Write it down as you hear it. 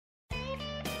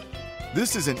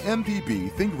This is an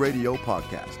MPB Think Radio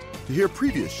podcast. To hear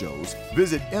previous shows,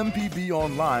 visit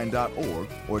mpbonline.org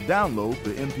or download the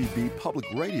MPB Public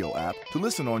Radio app to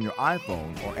listen on your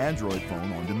iPhone or Android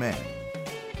phone on demand.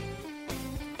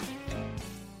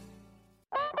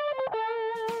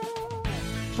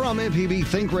 From MPB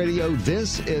Think Radio,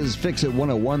 this is Fix It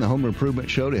 101, the home improvement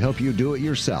show to help you do it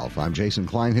yourself. I'm Jason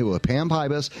Klein here with Pam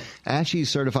Pybus, ASHI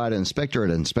certified inspector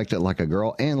at Inspect It Like a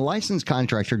Girl, and licensed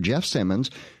contractor Jeff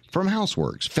Simmons from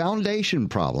Houseworks. Foundation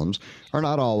problems are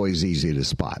not always easy to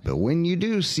spot, but when you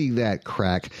do see that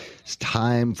crack, it's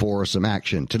time for some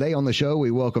action. Today on the show,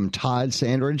 we welcome Todd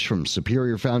Sandridge from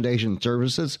Superior Foundation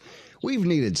Services. We've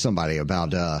needed somebody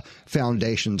about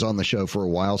foundations on the show for a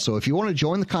while, so if you want to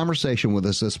join the conversation with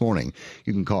us this morning,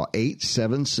 you can call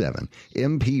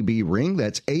 877-MPB-RING.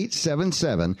 That's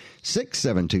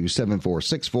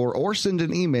 877-672-7464, or send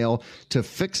an email to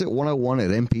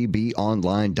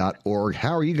fixit101@mpbonline.org.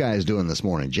 How are you guys doing this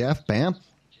morning? Jeff, Pam?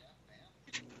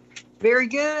 Very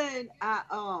good.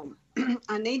 I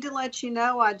need to let you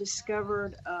know I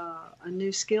discovered a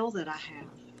new skill that I have.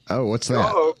 Oh, what's that?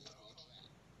 Uh-oh.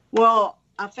 Well,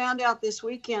 I found out this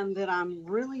weekend that I'm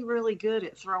really, really good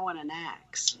at throwing an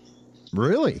axe.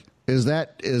 Really? Is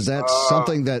that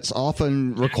something that's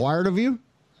often required of you?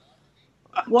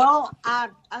 Well, I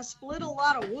split a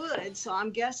lot of wood, so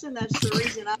I'm guessing that's the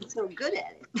reason I'm so good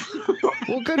at it.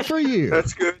 Well, good for you.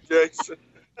 That's good, Jason.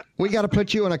 We got to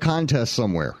put you in a contest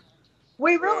somewhere.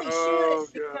 We really Oh,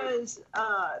 should, because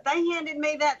they handed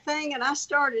me that thing and I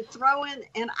started throwing,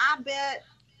 and I bet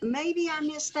maybe I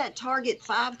missed that target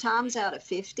 5 times out of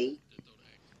 50.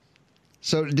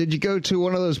 So did you go to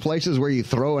one of those places where you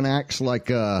throw an axe like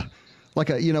a one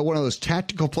of those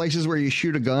tactical places where you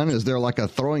shoot a gun? Is there like a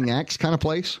throwing axe kind of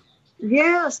place?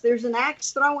 Yes, there's an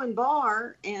axe throwing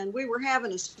bar, and we were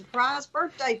having a surprise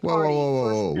birthday party.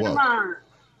 Whoa.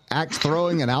 Axe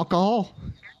throwing and alcohol?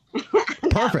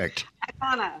 Perfect.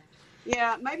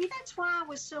 Yeah, maybe that's why I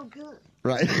was so good.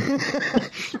 Right.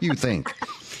 You think.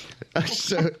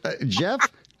 Jeff,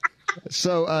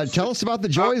 tell us about the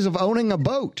joys of owning a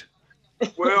boat.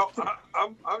 Well,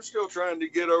 I'm still trying to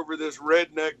get over this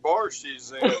redneck bar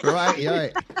she's in.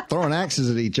 Right. Throwing axes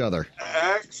at each other.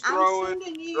 Axe throwing, I'm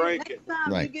sending you, drinking. next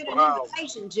time Right. you get an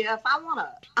invitation, Jeff, I wanna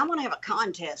have a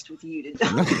contest with you today.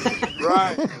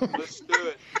 Right. Let's do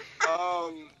it.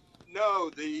 No,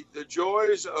 the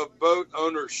joys of boat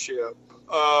ownership.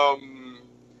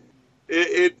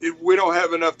 We don't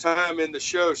have enough time in the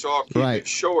show, so I'll keep it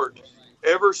short.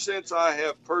 Ever since I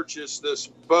have purchased this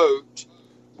boat,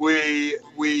 we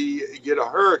get a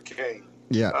hurricane.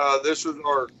 Yeah. This was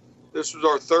our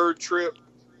third trip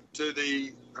to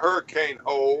the hurricane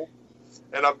hole,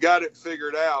 and I've got it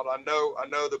figured out. I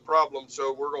know the problem,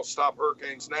 so we're gonna stop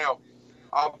hurricanes now.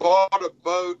 I bought a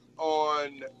boat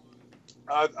on,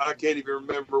 I can't even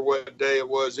remember what day it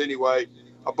was. Anyway,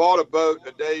 I bought a boat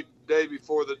a day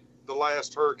before the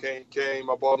last hurricane came.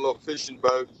 I bought a little fishing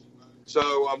boat.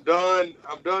 So I'm done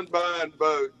buying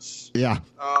boats. Yeah.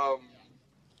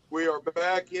 We are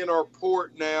back in our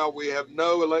port now. We have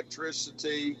no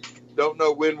electricity. Don't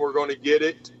know when we're going to get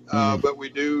it, but we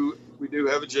do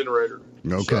have a generator.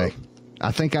 Okay. So,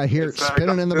 I think I hear it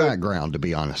spinning in the background, to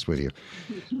be honest with you.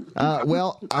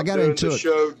 Well, I got into it.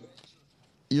 Show.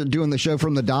 You're doing the show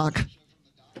from the dock?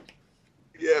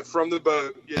 Yeah, from the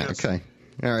boat, yes. Okay.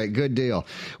 All right, good deal.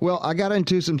 Well, I got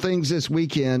into some things this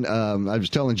weekend. I was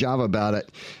telling Java about it.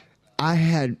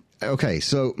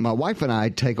 So my wife and I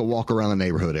take a walk around the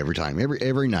neighborhood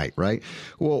every night, right?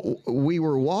 Well, we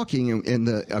were walking, and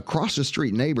the across the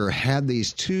street neighbor had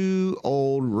these 2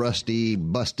 old, rusty,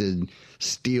 busted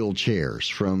steel chairs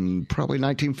from probably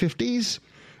 1950s,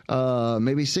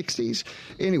 maybe 60s.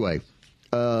 Anyway,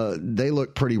 they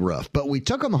looked pretty rough, but we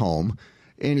took them home.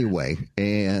 Anyway,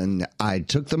 and I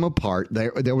took them apart.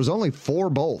 There was only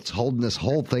 4 bolts holding this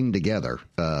whole thing together.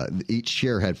 Each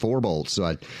chair had 4 bolts,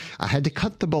 so I had to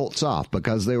cut the bolts off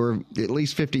because they were at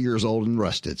least 50 years old and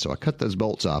rusted. So I cut those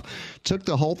bolts off, took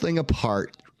the whole thing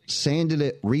apart, sanded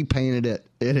it, repainted it.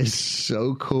 It is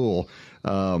so cool.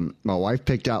 My wife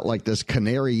picked out like this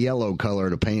canary yellow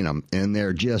color to paint them, and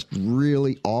they're just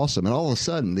really awesome. And all of a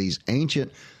sudden, these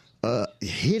ancient,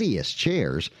 hideous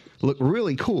chairs look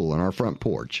really cool on our front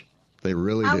porch. They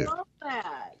really do. I love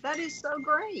that. That is so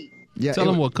great. Yeah, Tell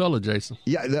them what color, Jason.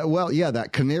 Yeah, that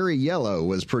canary yellow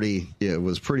was pretty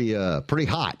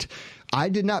hot. I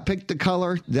did not pick the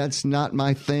color. That's not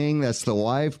my thing. That's the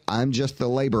wife. I'm just the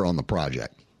labor on the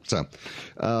project. So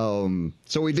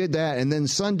we did that, and then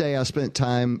Sunday I spent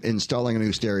time installing a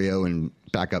new stereo and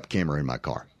backup camera in my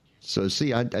car. So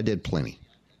see, I did plenty.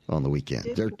 on the weekend.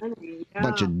 It's They're funny, a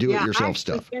bunch of do-it-yourself I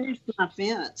stuff. finished my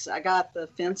fence. I got the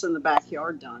fence in the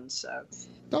backyard done, so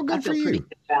Oh, I good for feel pretty you.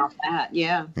 good about that.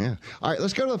 Yeah. Yeah. All right,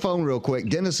 let's go to the phone real quick.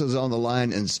 Dennis is on the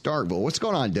line in Starkville. What's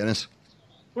going on, Dennis?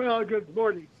 Well, good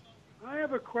morning. I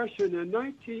have a question. In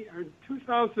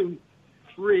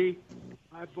 2003,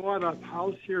 I bought a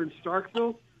house here in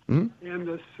Starkville, and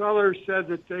the seller said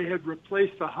that they had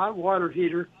replaced the hot water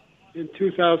heater in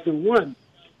 2001.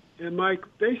 And my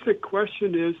basic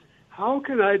question is, how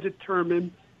can I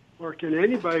determine, or can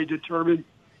anybody determine,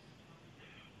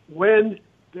 when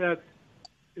that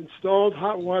installed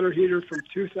hot water heater from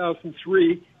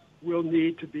 2003 will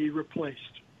need to be replaced?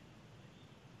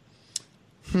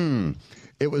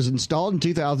 It was installed in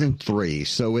 2003,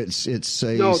 so it's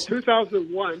a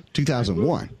 2001.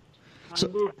 2001. I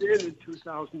moved in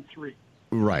 2003.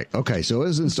 Right. Okay. So it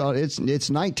was installed. It's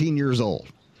 19 years old.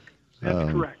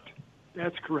 That's correct.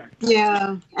 That's correct.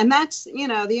 Yeah, and that's,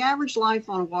 the average life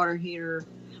on a water heater.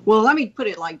 Well, let me put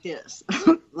it like this.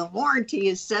 The warranty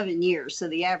is 7 years, so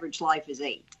the average life is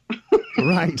 8.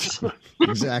 Right.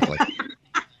 Exactly.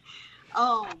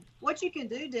 What you can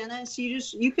do, Dennis,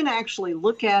 you can actually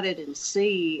look at it and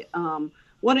see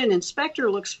what an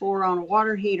inspector looks for on a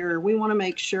water heater. We want to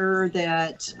make sure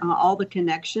that all the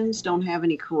connections don't have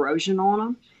any corrosion on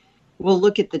them. We'll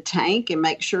look at the tank and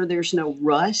make sure there's no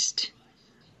rust.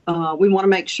 We want to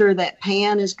make sure that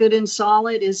pan is good and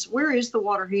solid. Where is the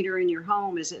water heater in your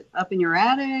home? Is it up in your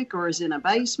attic or is it in a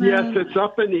basement? Yes, it's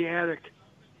up in the attic.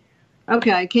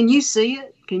 Okay. Can you see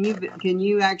it? Can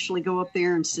you actually go up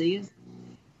there and see it?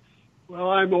 Well,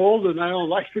 I'm old and I don't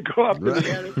like to go up in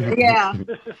the attic. Yeah.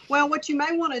 Well, what you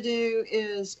may want to do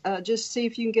is just see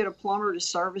if you can get a plumber to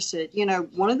service it.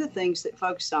 One of the things that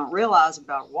folks don't realize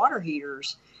about water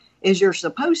heaters is you're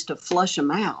supposed to flush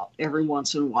them out every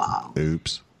once in a while.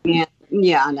 Oops. Yeah,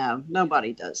 I know.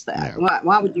 Nobody does that. No.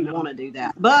 Why would you want to do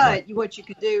that? But what you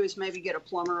could do is maybe get a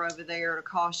plumber over there to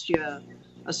cost you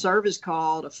a service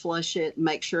call to flush it and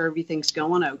make sure everything's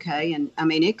going okay. And,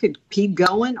 it could keep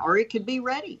going or it could be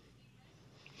ready.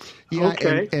 Yeah,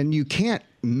 okay. and you can't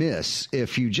miss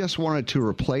if you just wanted to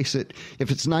replace it.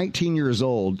 If it's 19 years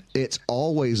old, it's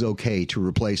always okay to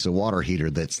replace a water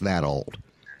heater that's that old.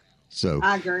 So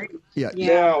I agree. Yeah.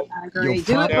 I agree. You'll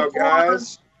Do it Now, before,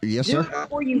 guys, yes, do sir. it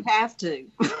before you have to.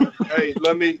 hey,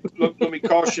 let me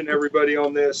caution everybody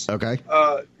on this. Okay.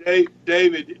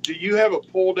 David, do you have a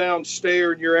pull down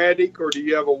stair in your attic, or do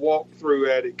you have a walk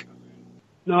through attic?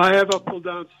 No, I have a pull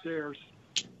down stairs.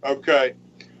 Okay.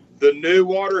 The new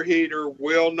water heater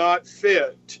will not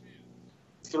fit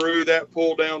through that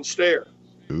pull down stair.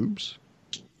 Oops.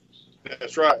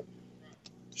 That's right.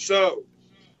 So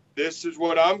this is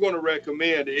what I'm going to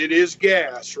recommend. It is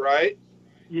gas, right?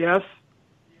 Yes.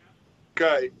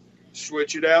 Okay.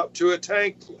 Switch it out to a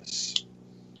tankless.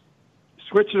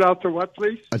 Switch it out to what,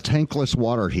 please? A tankless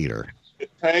water heater. A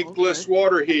tankless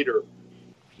water heater.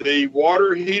 The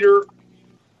water heater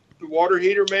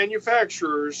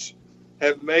manufacturers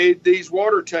have made these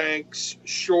water tanks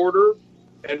shorter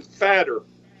and fatter.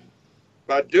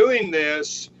 By doing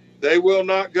this, they will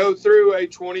not go through a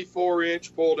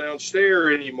 24-inch pull-down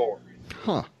stair anymore.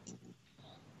 Huh.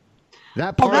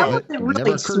 That part of it wasn't never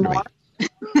really occurred to me. smart.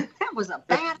 That was a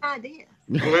bad idea.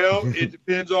 Well, it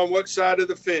depends on what side of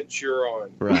the fence you're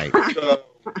on. Right.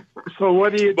 So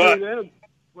what do you do then?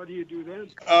 What do you do then?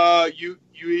 You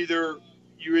either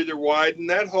widen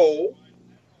that hole,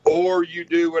 or you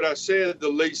do what I said, the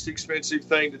least expensive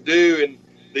thing to do, and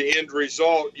the end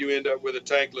result, you end up with a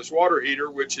tankless water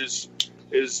heater, which is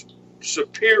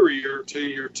superior to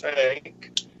your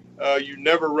tank. You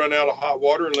never run out of hot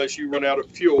water unless you run out of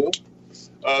fuel.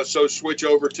 So switch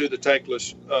over to the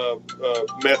tankless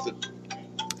method.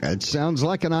 It sounds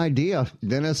like an idea,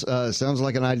 Dennis. Sounds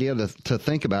like an idea to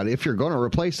think about. If you're going to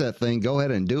replace that thing, go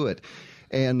ahead and do it.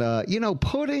 And,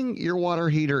 putting your water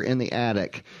heater in the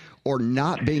attic or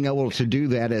not being able to do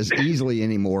that as easily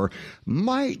anymore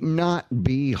might not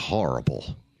be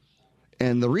horrible.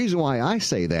 And the reason why I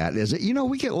say that is that,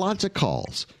 we get lots of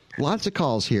calls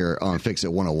here on Fix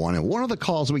It 101. And one of the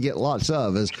calls we get lots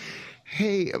of is,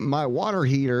 hey, my water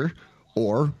heater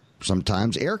or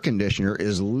sometimes air conditioner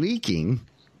is leaking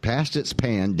past its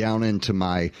pan down into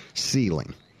my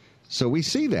ceiling. So we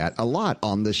see that a lot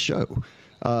on this show.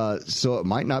 So it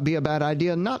might not be a bad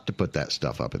idea not to put that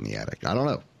stuff up in the attic. I don't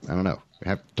know.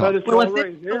 But it's Well, if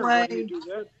already it's there. away- What do you do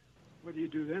then? What do you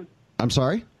do then? I'm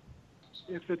sorry?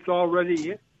 If it's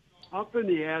already up in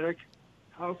the attic,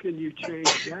 how can you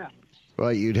change that?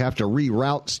 Well, you'd have to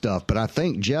reroute stuff, but I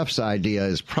think Jeff's idea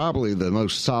is probably the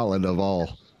most solid of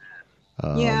all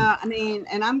Yeah, I mean,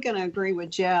 and I'm going to agree with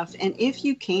Jeff. And if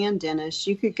you can, Dennis,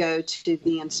 you could go to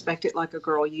the Inspect It Like a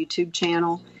Girl YouTube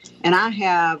channel. And I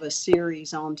have a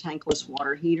series on tankless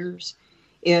water heaters.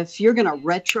 If you're going to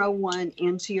retro one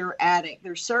into your attic,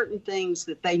 there's certain things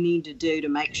that they need to do to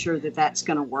make sure that that's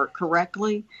going to work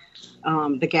correctly.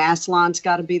 The gas line's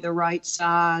got to be the right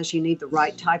size. You need the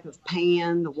right type of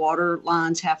pan. The water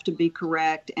lines have to be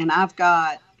correct. And I've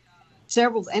got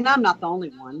several, and I'm not the only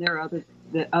one. There are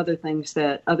other things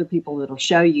that other people that'll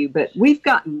show you, but we've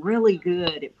gotten really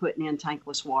good at putting in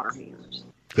tankless water heaters.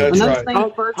 That's when those right.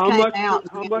 things first came out,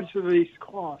 how much do these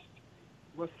cost?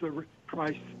 What's the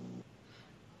price?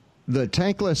 The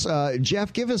tankless,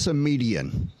 Jeff, give us a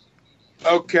median.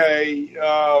 Okay,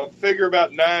 figure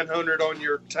about $900 on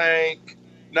your tank,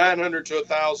 $900 to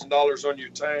 $1,000 on your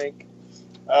tank.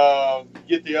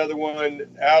 Get the other one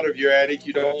out of your attic.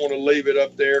 You don't want to leave it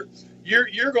up there.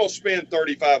 You're going to spend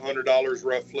 $3,500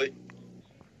 roughly.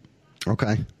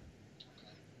 Okay.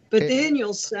 but then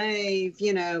you'll save.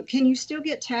 Can you still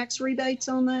get tax rebates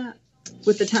on that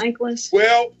with the tankless?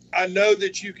 Well, I know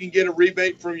that you can get a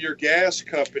rebate from your gas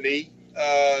company.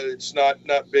 It's not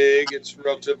big; it's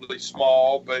relatively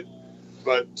small, but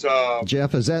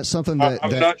Jeff, is that something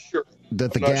I'm not sure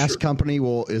that the gas company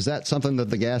will? Is that something that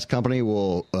the gas company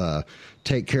will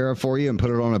take care of for you and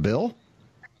put it on a bill?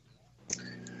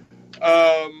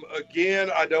 Again,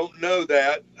 I don't know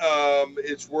that.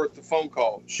 It's worth the phone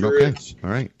call. Sure Okay. is. All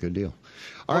right. Good deal.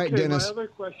 All right, Dennis. My other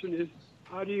question is,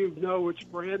 how do you know which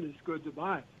brand is good to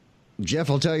buy? Jeff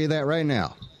will tell you that right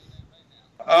now.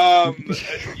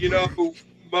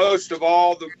 Most of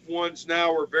all the ones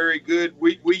now are very good.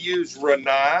 We use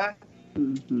Rinnai.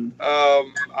 Mm-hmm.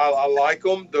 I like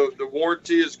them. The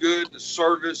warranty is good. The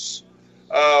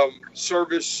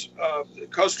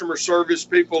customer service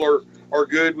people are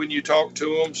good when you talk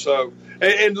to them. So,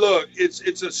 and look,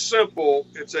 it's a simple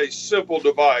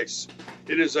device.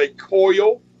 It is a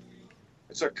coil.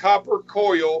 It's a copper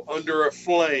coil under a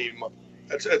flame.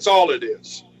 That's all it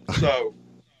is. So.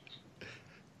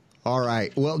 All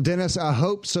right. Well, Dennis, I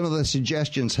hope some of the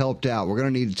suggestions helped out. We're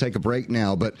going to need to take a break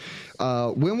now. But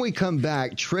when we come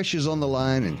back, Trish is on the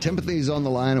line and Timothy's on the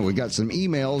line, and we got some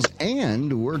emails,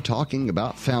 and we're talking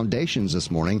about foundations this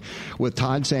morning with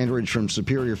Todd Sandridge from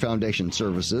Superior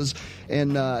Services.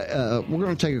 And we're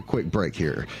going to take a quick break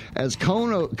here. As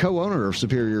co-owner of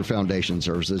Superior Foundation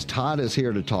Services, Todd is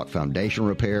here to talk foundation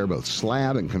repair, both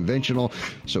slab and conventional.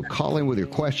 So call in with your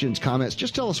questions, comments.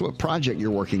 Just tell us what project you're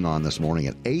working on this morning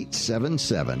at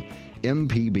 877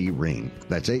 MPB Ring.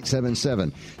 That's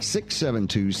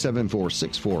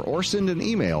 877-672-7464, or send an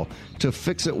email to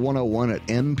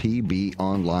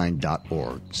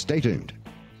fixit101@mpbonline.org. Stay tuned.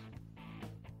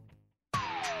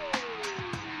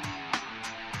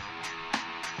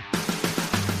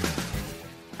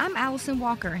 I'm Allison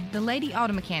Walker, the Lady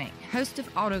Auto Mechanic, host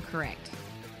of AutoCorrect.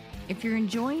 If you're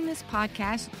enjoying this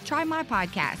podcast, try my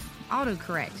podcast,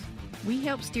 AutoCorrect. We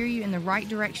help steer you in the right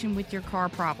direction with your car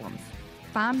problems.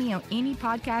 Find me on any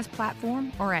podcast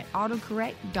platform or at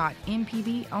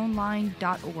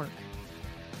autocorrect.mpbonline.org.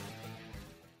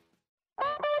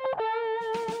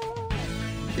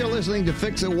 You're listening to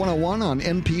Fix It 101 on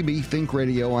MPB Think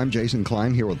Radio. I'm Jason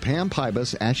Klein here with Pam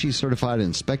Pybus, ASHI certified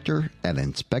inspector at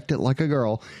Inspect It Like a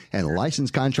Girl, and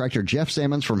licensed contractor Jeff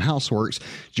Sammons from Houseworks.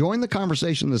 Join the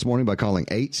conversation this morning by calling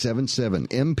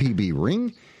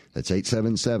 877-MPB-RING. That's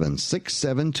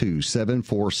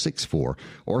 877-672-7464,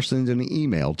 or send an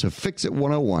email to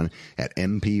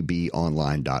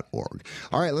fixit101@mpbonline.org.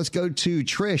 All right, let's go to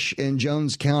Trish in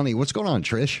Jones County. What's going on,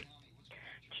 Trish?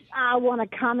 I want to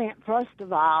comment, first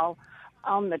of all,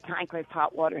 on the tankless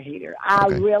hot water heater. I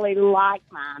really like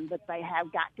mine, but they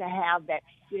have got to have that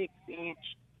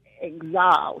 6-inch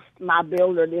exhaust. My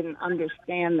builder didn't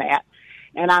understand that.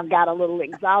 And I've got a little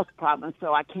exhaust problem,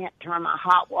 so I can't turn my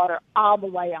hot water all the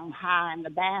way on high in the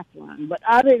bathroom. But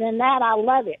other than that, I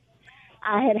love it.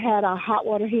 I had a hot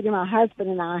water heater. My husband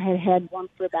and I had one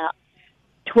for about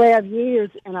 12 years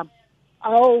in an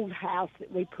old house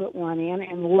that we put one in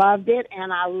and loved it.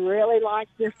 And I really like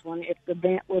this one. If the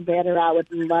vent were better, I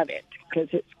would love it because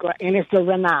it's great. And it's a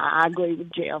Rinnai. I agree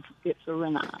with Jeff. It's a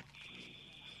Rinnai.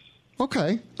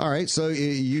 Okay. All right. So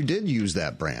you did use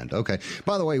that brand. Okay.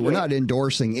 By the way, we're not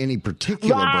endorsing any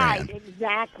particular brand. Right.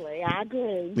 Exactly. I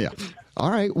agree. Yeah.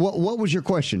 All right. What was your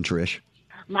question, Trish?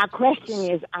 My question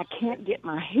is, I can't get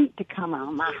my heat to come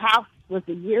on. My house was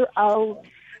a year old,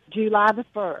 July the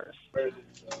 1st.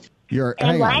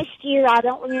 And last year, I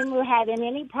don't remember having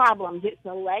any problems. It's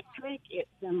electric. It's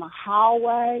in the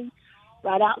hallway.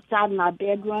 right outside my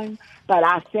bedroom, but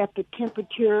I set the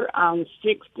temperature on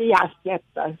 60. I set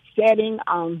the setting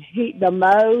on heat, the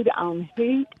mode on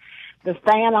heat, the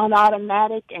fan on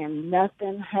automatic, and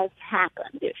nothing has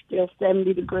happened. It's still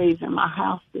 70 degrees in my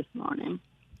house this morning.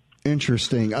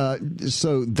 Interesting.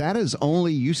 So that is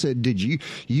only, you said,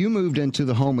 you moved into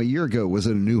the home a year ago. Was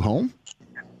it a new home?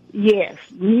 Yes,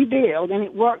 new build, and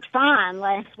it worked fine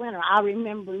last winter. I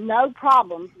remember no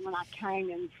problems when I came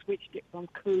and switched it from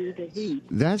cool to heat.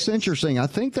 That's interesting. I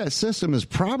think that system is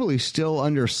probably still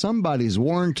under somebody's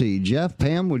warranty. Jeff,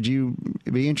 Pam, would you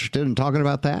be interested in talking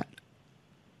about that?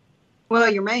 Well,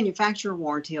 your manufacturer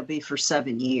warranty will be for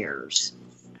 7 years.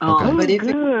 Okay. But if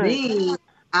it were me,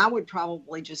 I would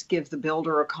probably just give the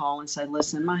builder a call and say,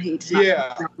 listen, my heat's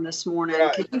not on this morning.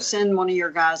 Right. Can you send one of your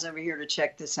guys over here to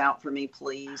check this out for me,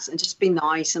 please? And just be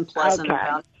nice and pleasant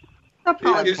about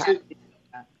it.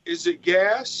 Is it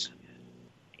gas?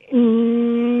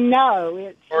 No,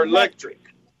 it's or electric.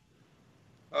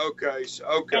 Okay.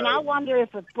 And I wonder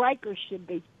if a breaker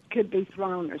could be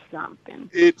thrown or something.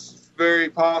 It's very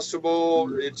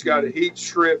possible. It's got a heat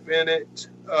strip in it.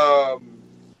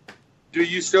 Do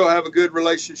you still have a good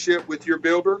relationship with your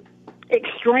builder?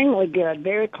 Extremely good.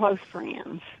 Very close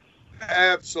friends.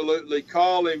 Absolutely.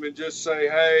 Call him and just say,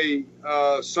 hey,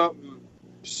 something's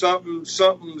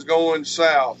going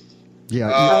south.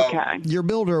 Yeah. Okay. Your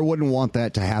builder wouldn't want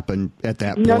that to happen at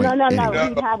that point. No.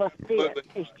 He'd have a fit.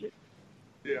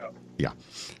 Yeah.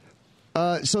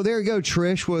 So there you go,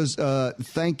 Trish.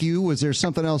 Thank you. Was there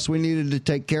something else we needed to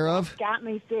take care of? Got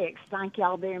me fixed. Thank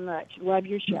y'all very much. Love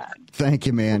your show. Thank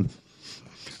you, man.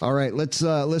 All right, let's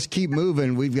keep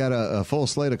moving. We've got a full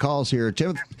slate of calls here.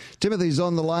 Timothy's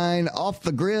on the line off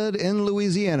the grid in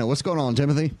Louisiana. What's going on,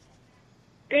 Timothy?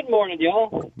 Good morning,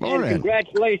 y'all. Morning. And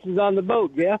congratulations on the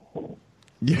boat, Jeff.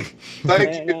 Yeah.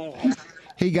 Thank you.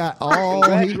 He got all.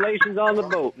 Congratulations on the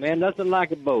boat, man. Nothing like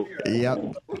a boat.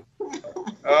 Yep. He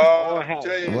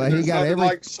got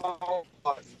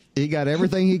he got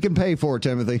everything he can pay for,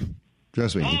 Timothy.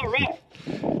 Trust me. All right.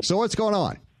 So what's going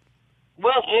on?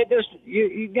 Well,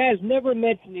 you guys never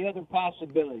mentioned the other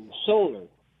possibility. Solar,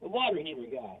 the water heater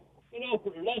guy.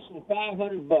 For less than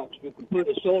 $500, we could put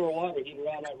a solar water heater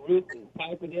on our roof and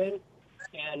pipe it in,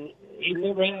 and he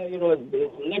never had, his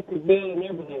electric bill and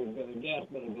everything, the gas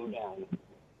bill will go down.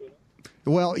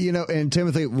 Well, and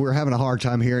Timothy, we're having a hard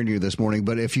time hearing you this morning,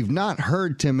 but if you've not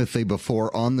heard Timothy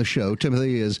before on the show,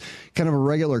 Timothy is kind of a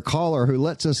regular caller who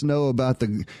lets us know about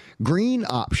the green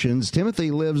options.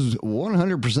 Timothy lives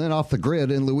 100% off the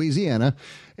grid in Louisiana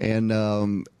and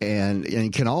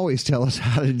can always tell us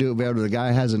how to do it better. The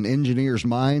guy has an engineer's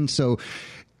mind. So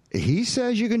he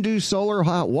says you can do solar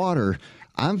hot water.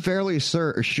 I'm fairly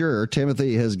sure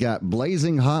Timothy has got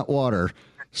blazing hot water,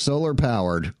 solar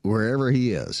powered, wherever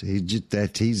he is.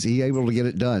 He's able to get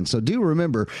it done. So do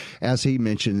remember, as he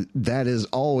mentioned, that is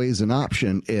always an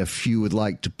option if you would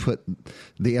like to put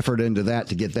the effort into that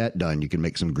to get that done. You can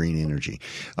make some green energy.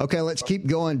 Okay, let's keep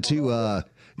going to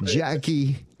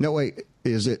Jackie. No, wait,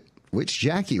 which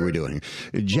Jackie are we doing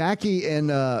here? Jackie and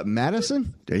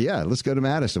Madison? Yeah, let's go to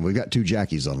Madison. We've got two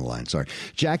Jackies on the line. Sorry.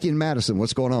 Jackie and Madison,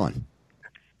 what's going on?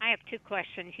 I have two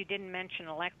questions. You didn't mention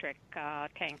electric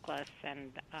tankless,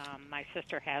 and my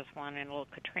sister has one in a little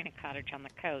Katrina cottage on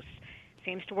the coast.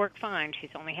 Seems to work fine.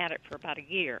 She's only had it for about a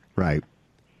year. Right.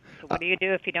 So what do you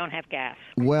do if you don't have gas?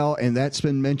 Well, and that's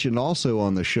been mentioned also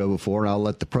on the show before, and I'll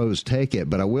let the pros take it.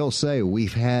 But I will say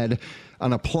we've had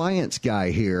an appliance guy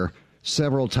here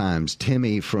several times.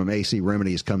 Timmy from AC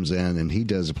Remedies comes in, and he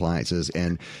does appliances.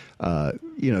 And,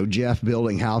 Jeff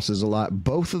building houses a lot.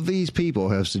 Both of these people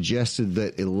have suggested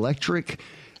that electric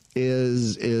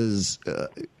is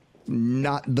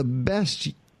not the best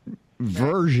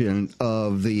version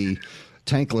of the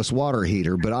tankless water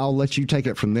heater. But I'll let you take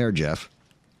it from there, Jeff.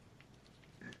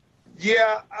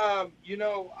 Yeah, I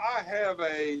have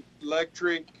a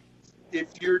electric.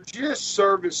 If you're just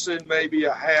servicing maybe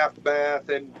a half bath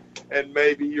and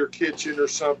maybe your kitchen or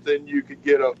something, you could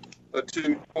get a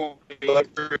 2-point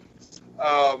electric.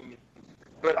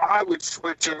 But I would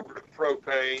switch over to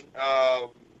propane.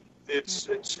 It's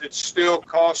still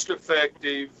cost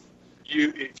effective.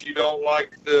 If you don't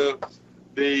like the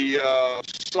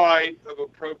sight of a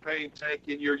propane tank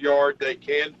in your yard, they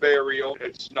can bury them.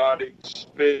 It's not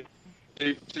expensive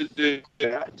to do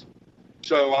that.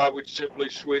 So I would simply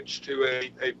switch to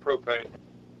a propane.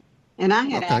 And I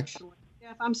had actually,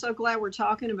 Jeff, I'm so glad we're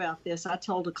talking about this. I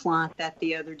told a client that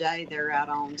the other day. They're out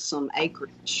on some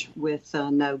acreage with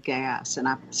no gas, and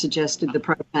I suggested the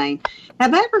propane.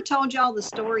 Have I ever told y'all the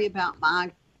story about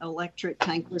my electric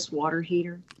tankless water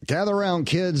heater. Gather around,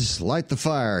 kids. Light the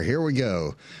fire. Here we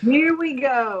go. Here we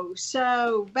go.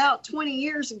 So about 20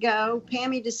 years ago,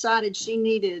 Pammy decided she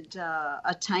needed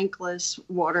a tankless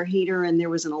water heater, and there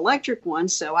was an electric one,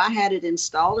 so I had it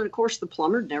installed. And, of course, the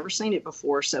plumber had never seen it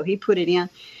before, so he put it in.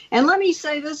 And let me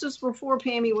say, this was before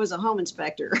Pammy was a home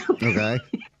inspector. Okay.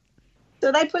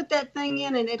 So they put that thing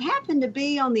in, and it happened to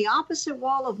be on the opposite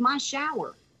wall of my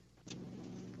shower.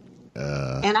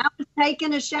 And I was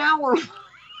taking a shower,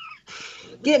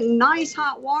 getting nice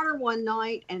hot water one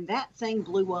night, and that thing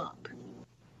blew up.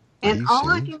 And all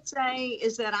I can say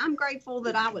is that I'm grateful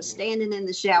that I was standing in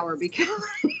the shower because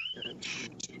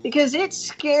it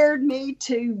scared me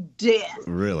to death.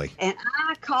 Really? And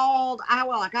I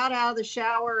got out of the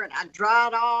shower and I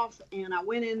dried off and I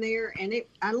went in there and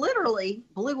I literally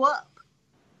blew up.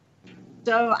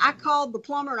 So I called the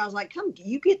plumber and I was like, come,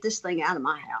 you get this thing out of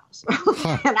my house.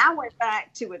 And I went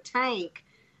back to a tank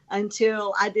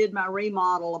until I did my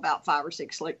remodel about 5 or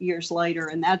 6 years later.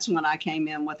 And that's when I came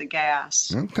in with a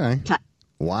gas. Okay. tank.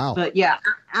 Wow. But yeah,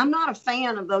 I'm not a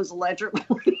fan of those electric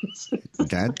ones.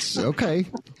 That's okay.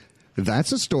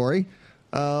 That's a story.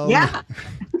 Yeah.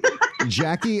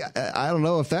 Jackie, I don't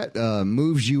know if that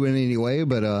moves you in any way,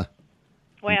 but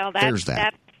well, there's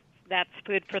that. That's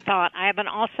food for thought. I have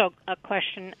also a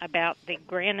question about the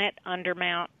granite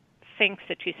undermount sinks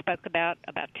that you spoke about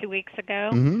 2 weeks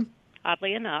ago. Mm-hmm.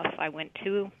 Oddly enough, I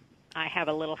have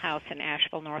a little house in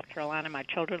Asheville, North Carolina. My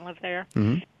children live there.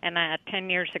 Mm-hmm. And 10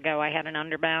 years ago, I had an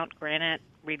undermount granite,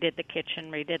 redid the kitchen,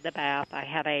 redid the bath. I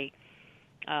had a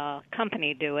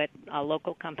company do it, a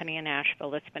local company in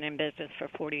Asheville that's been in business for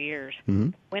 40 years. Mm-hmm.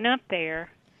 Went up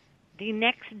there. The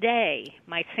next day,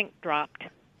 my sink dropped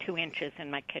 2 inches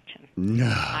in my kitchen. No.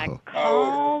 I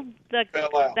called the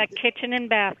kitchen and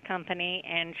bath company,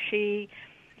 and she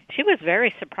was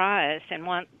very surprised, and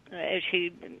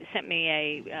she sent me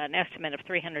an estimate of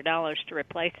 $300 to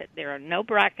replace it. There are no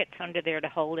brackets under there to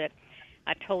hold it.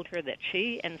 I told her that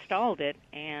she installed it,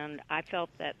 and I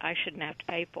felt that I shouldn't have to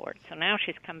pay for it. So now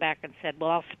she's come back and said, well,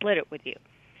 I'll split it with you,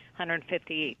 $150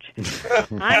 each.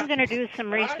 I'm going to do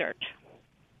some research.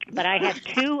 But I had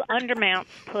 2 undermounts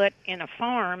put in a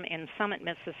farm in Summit,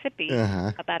 Mississippi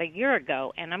about a year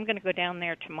ago, and I'm going to go down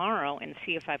there tomorrow and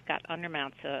see if I've got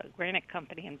undermounts. A granite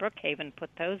company in Brookhaven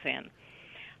put those in.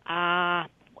 I'm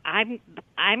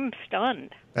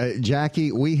stunned.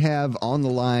 Jackie, we have on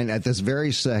the line at this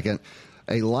very second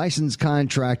a licensed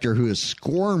contractor who is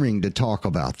squirming to talk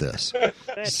about this.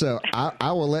 So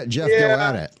I will let Jeff go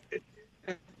at it.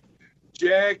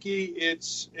 Jackie,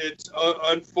 it's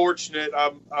unfortunate.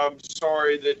 I'm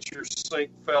sorry that your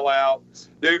sink fell out.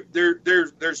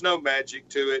 There's no magic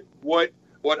to it. What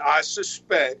I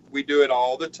suspect, we do it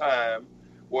all the time.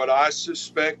 What I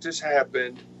suspect has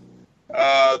happened.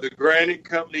 The granite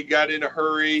company got in a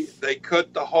hurry. They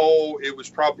cut the hole. It was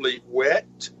probably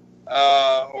wet,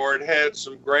 or it had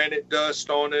some granite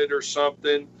dust on it or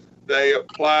something. They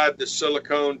applied the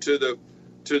silicone to the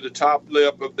top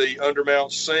lip of the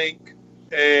undermount sink,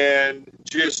 and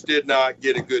just did not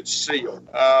get a good seal.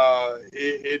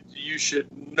 You should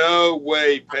no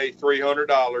way pay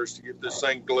 $300 to get this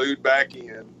thing glued back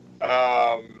in.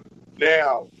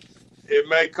 Now, it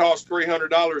may cost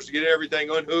 $300 to get everything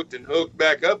unhooked and hooked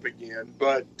back up again,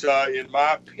 but in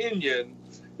my opinion,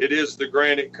 it is the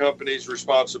granite company's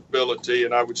responsibility,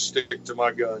 and I would stick to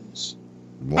my guns.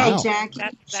 Wow. Hey, Jackie,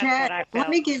 let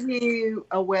me give you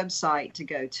a website to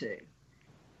go to.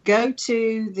 Go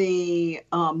to the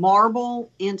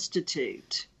Marble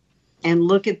Institute and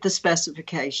look at the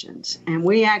specifications. And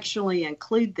we actually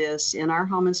include this in our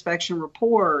home inspection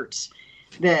reports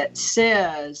that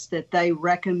says that they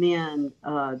recommend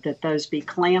that those be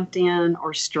clamped in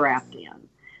or strapped in.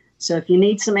 So if you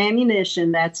need some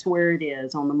ammunition, that's where it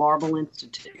is, on the Marble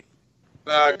Institute.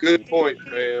 Good point,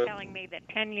 man. She's telling me that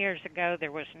 10 years ago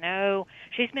there was no,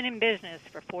 she's been in business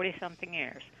for 40-something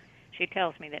years. She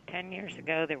tells me that 10 years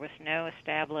ago there was no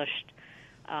established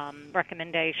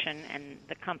recommendation, and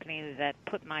the company that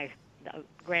put the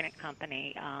granite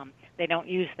company, they don't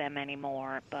use them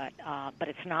anymore, but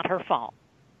it's not her fault.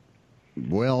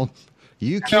 Well,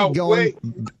 you keep going.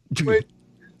 Wait.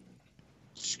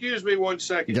 Excuse me 1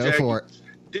 second, Go Jackie. for it.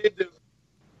 Did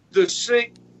the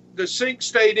sink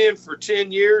stayed in for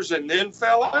 10 years and then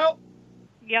fell out?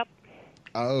 Yep.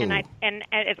 Oh. And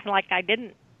it's like I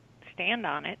didn't stand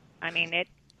on it. I mean,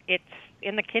 it's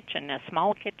in the kitchen, a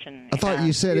small kitchen. I thought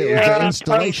you said the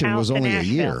installation was only a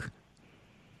year.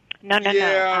 No.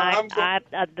 Yeah,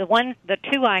 The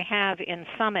two I have in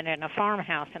Summit in a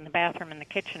farmhouse, in the bathroom and the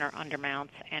kitchen are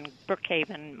undermounts, and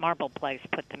Brookhaven Marble Place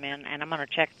put them in, and I'm going to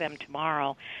check them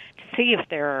tomorrow to see if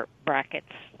there are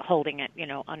brackets holding it,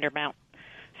 undermount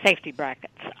safety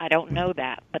brackets. I don't know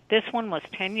that, but this one was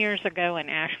 10 years ago in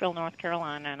Asheville, North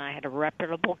Carolina, and I had a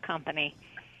reputable company,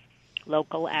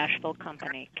 local Asheville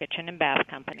company, kitchen and bath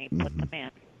company, put them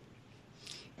in.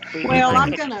 Well,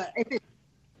 I'm gonna. If it's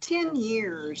 10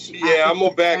 years. Yeah, I'm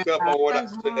gonna back up on what I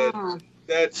said.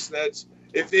 That's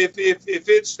if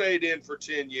it stayed in for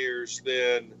 10 years,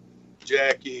 then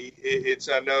Jackie, it's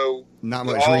I know not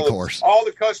much recourse. All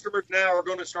the customers now are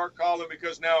going to start calling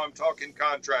because now I'm talking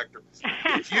contractor.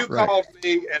 If you called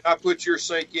me and I put your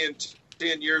sink in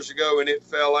 10 years ago and it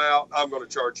fell out, I'm going to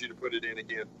charge you to put it in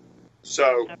again.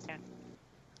 So, okay.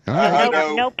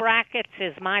 Right. No brackets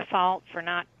is my fault for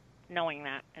not knowing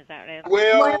that. Is that it?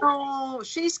 Well,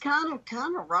 she's kind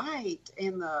of right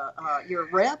in the your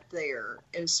rep there,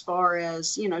 as far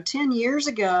as 10 years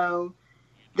ago,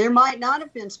 there might not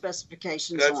have been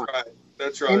specifications.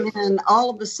 That's right. And then all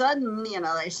of a sudden,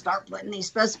 they start putting these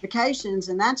specifications,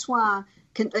 and that's why.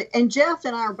 And Jeff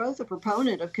and I are both a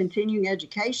proponent of continuing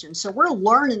education, so we're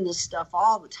learning this stuff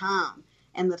all the time,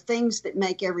 and the things that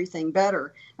make everything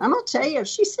better. And I'm gonna tell you, if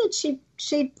she said she'd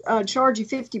charge you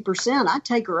 50%, I'd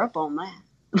take her up on that.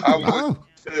 I would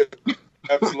too.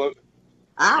 Absolutely.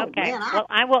 Okay. Well,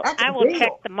 I will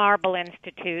check the Marble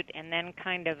Institute and then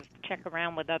kind of check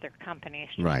around with other companies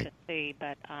just to see.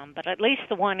 But at least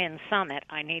the one in Summit,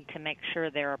 I need to make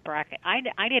sure they're a bracket. I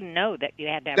didn't know that you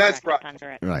had to have brackets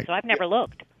under it, so I've never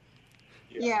looked.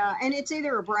 Yeah, and it's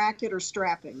either a bracket or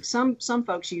strapping. Some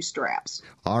folks use straps.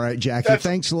 All right, Jackie,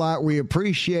 thanks a lot. We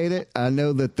appreciate it. I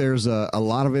know that there's a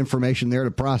lot of information there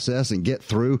to process and get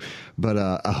through, but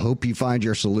I hope you find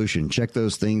your solution. Check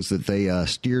those things that they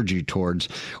steered you towards.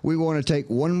 We want to take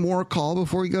one more call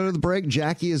before we go to the break.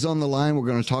 Jackie is on the line. We're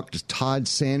going to talk to Todd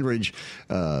Sandridge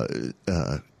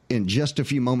in just a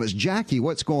few moments. Jackie,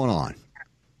 what's going on?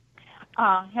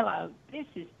 Hello, this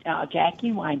is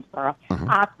Jackie Waynesboro.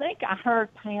 I think I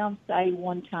heard Pam say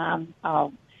one time a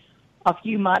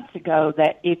few months ago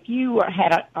that if you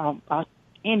had a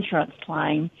insurance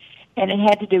claim and it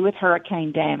had to do with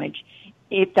hurricane damage,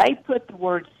 if they put the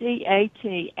word CAT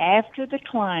after the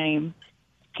claim,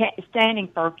 standing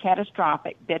for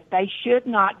catastrophic, that they should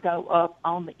not go up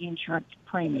on the insurance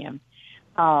premium.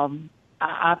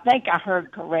 I think I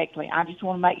heard correctly. I just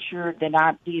want to make sure that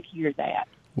I did hear that.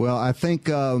 Well, I think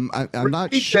I'm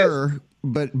not sure,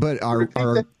 but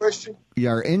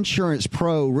our insurance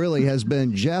pro really has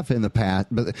been Jeff in the past.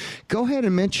 But go ahead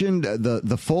and mention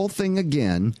the full thing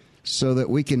again so that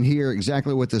we can hear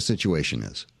exactly what the situation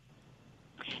is.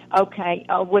 Okay,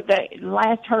 with the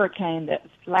last hurricane,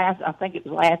 I think it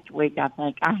was last week. I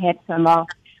had some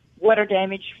water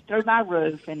damage through my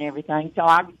roof and everything, so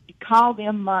I called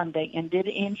them Monday and did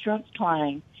an insurance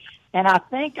claim. And I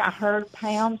think I heard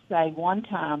Pam say one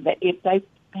time that if they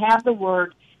have the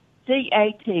word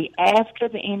CAT after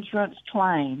the insurance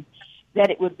claim, that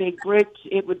it would be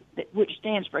which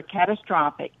stands for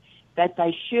catastrophic, that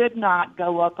they should not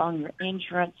go up on your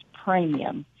insurance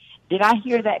premium. Did I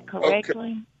hear that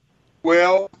correctly? Okay.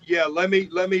 Well, yeah. Let me.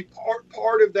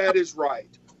 Part of that is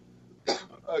right.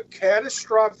 A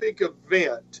catastrophic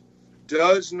event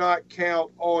does not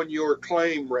count on your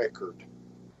claim record.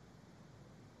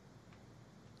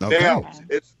 Okay. Now,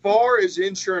 as far as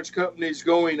insurance companies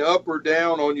going up or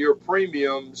down on your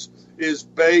premiums is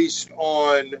based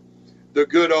on the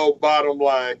good old bottom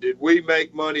line. Did we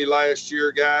make money last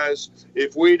year, guys?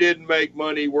 If we didn't make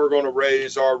money, we're going to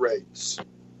raise our rates.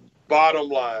 Bottom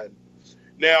line.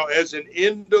 Now, as an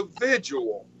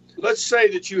individual, let's say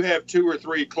that you have 2 or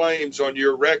 3 claims on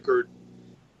your record,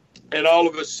 and all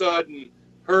of a sudden,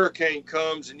 hurricane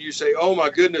comes and you say, oh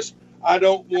my goodness, I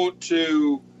don't want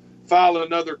to file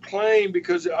another claim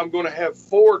because I'm going to have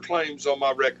 4 claims on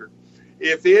my record.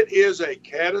 If it is a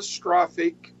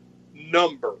catastrophic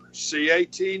number,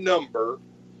 CAT number,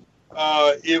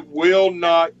 it will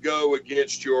not go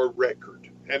against your record.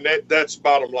 And that's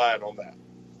bottom line on that.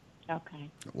 Okay.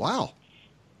 Wow.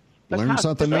 Learn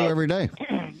something new every day.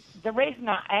 The reason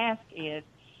I ask is,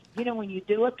 when you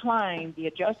do a claim, the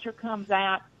adjuster comes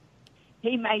out.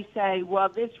 He may say, well,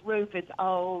 this roof is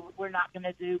old. We're not going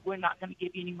to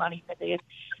give you any money for this.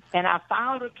 And I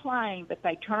filed a claim, but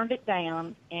they turned it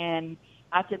down. And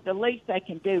I said, the least they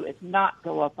can do is not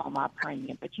go up on my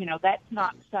premium. But, that's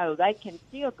not so. They can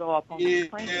still go up on the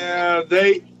premium. Yeah,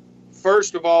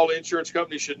 first of all, insurance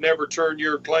companies should never turn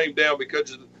your claim down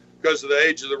because of the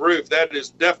age of the roof. That is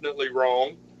definitely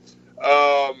wrong.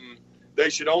 They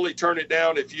should only turn it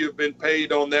down if you have been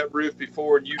paid on that roof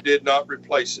before and you did not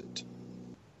replace it.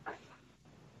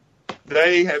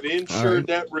 They have insured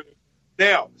that roof.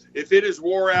 Now, if it is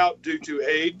wore out due to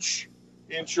age,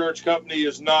 insurance company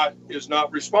is not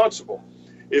responsible.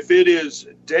 If it is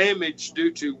damaged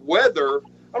due to weather,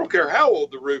 I don't care how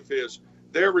old the roof is,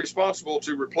 they're responsible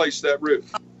to replace that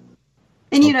roof.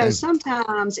 And, you know,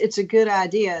 sometimes it's a good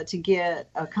idea to get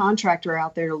a contractor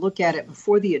out there to look at it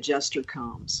before the adjuster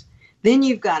comes. Then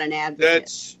you've got an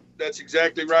advocate. That's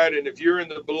exactly right. And if you're in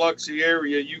the Biloxi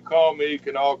area, you call me,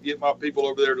 and I'll get my people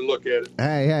over there to look at it.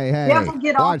 Hey, Yeah, we'll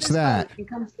get watch that. And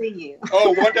come see you.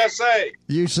 Oh, what'd I say?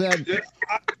 You said,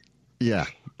 yeah,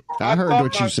 I heard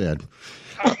what you said.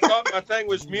 I thought my thing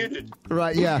was muted.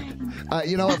 Right, yeah.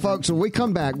 You know what, folks, when we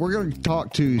come back, we're going to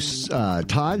talk to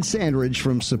Todd Sandridge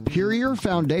from Superior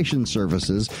Foundation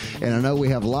Services. And I know we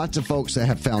have lots of folks that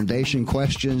have foundation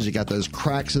questions. You got those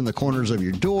cracks in the corners of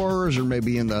your doors or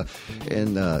maybe in the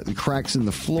cracks in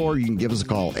the floor. You can give us a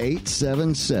call,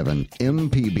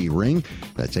 877-MPB-RING.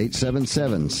 That's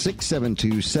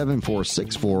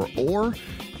 877-672-7464. Or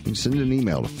you can send an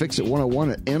email to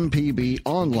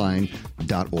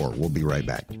fixit101@mpbonline.org. We'll be right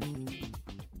back.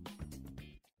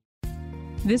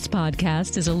 This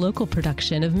podcast is a local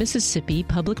production of Mississippi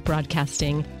Public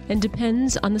Broadcasting and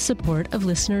depends on the support of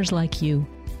listeners like you.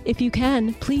 If you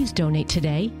can, please donate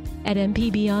today at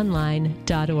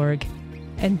mpbonline.org.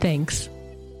 And thanks.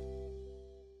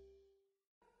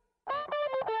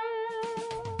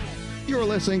 You're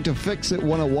listening to Fix It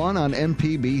 101 on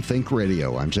MPB Think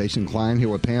Radio. I'm Jason Klein here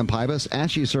with Pam Pybus,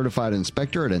 ASHI certified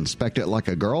inspector at Inspect It Like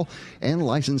a Girl, and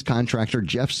licensed contractor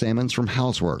Jeff Sammons from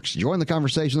Houseworks. Join the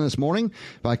conversation this morning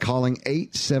by calling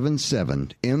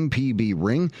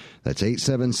 877-MPB-RING. That's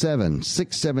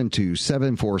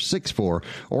 877-672-7464,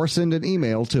 or send an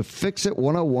email to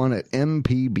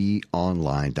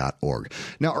fixit101@mpbonline.org.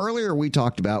 Now, earlier we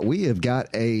talked about we have got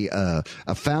a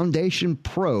foundation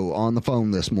pro on the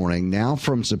phone this morning. Now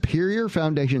from Superior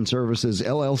Foundation Services,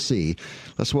 LLC,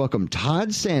 let's welcome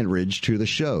Todd Sandridge to the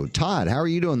show. Todd, how are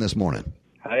you doing this morning?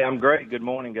 Hey, I'm great. Good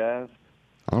morning, guys.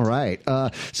 All right.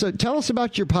 So tell us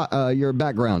about your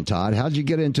background, Todd. How did you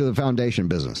get into the foundation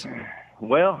business?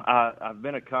 Well, I've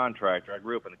been a contractor. I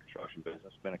grew up in the construction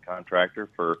business, been a contractor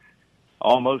for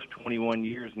almost 21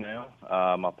 years now.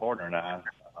 My partner and I,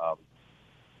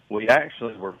 we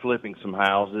actually were flipping some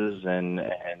houses, and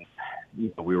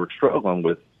you know, we were struggling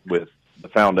with the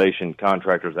foundation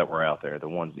contractors that were out there, the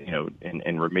ones, you know,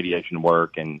 in remediation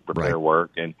work and repair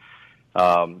work. And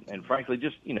frankly,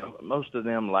 just, you know, most of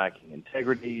them lacking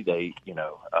integrity. They, you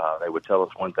know, they would tell us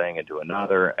one thing and do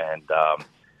another. And,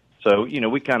 so, you know,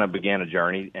 we kind of began a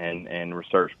journey and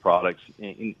researched products.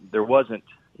 There wasn't,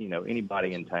 you know,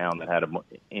 anybody in town that had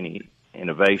any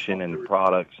innovation in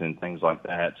products and things like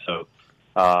that. So,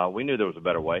 we knew there was a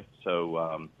better way.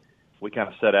 So, we kind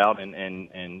of set out and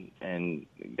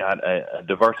got a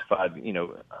diversified, you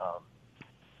know,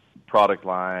 product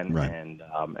line,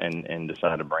 and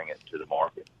decided to bring it to the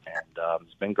market, and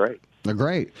it's been great.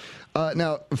 Great.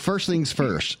 Now, first things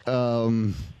first.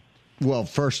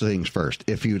 First things first.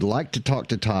 If you'd like to talk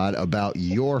to Todd about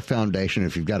your foundation,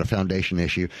 if you've got a foundation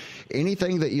issue,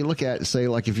 anything that you look at and say,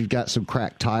 like if you've got some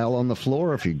cracked tile on the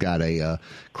floor, if you've got a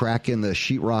crack in the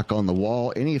sheetrock on the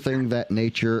wall, anything that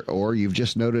nature, or you've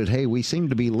just noted, hey, we seem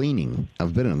to be leaning.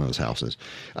 I've been in those houses.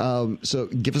 So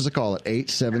give us a call at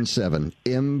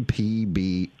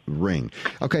 877-MPB-RING.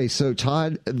 Okay, so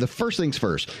Todd, the first things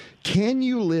first. Can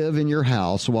you live in your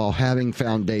house while having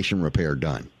foundation repair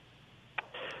done?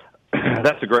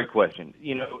 That's a great question.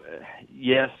 You know,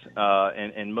 yes,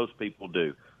 and most people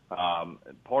do.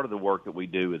 Part of the work that we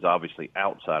do is obviously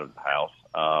outside of the house.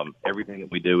 Everything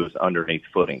that we do is underneath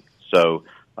footing. So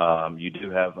you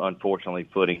do have, unfortunately,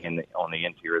 footing on the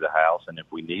interior of the house, and if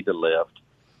we need to lift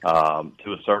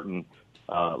to a certain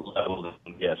level,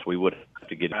 then yes, we would have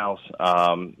to get out.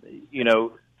 You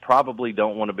know, probably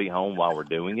don't want to be home while we're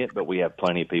doing it, but we have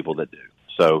plenty of people that do.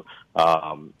 So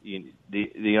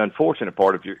the unfortunate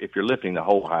part, if you're lifting the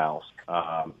whole house,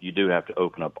 you do have to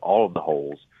open up all of the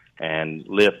holes and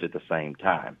lift at the same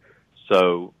time.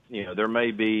 So, you know, there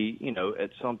may be, you know,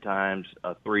 at sometimes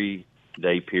a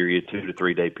 3-day period, 2 to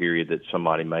 3 day period that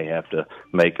somebody may have to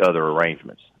make other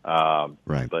arrangements.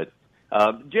 But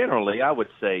generally, I would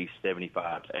say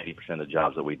 75 to 80% of the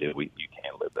jobs that we do, you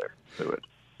can live there. Do it.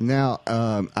 Now,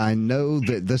 I know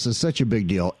that this is such a big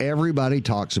deal. Everybody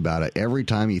talks about it. Every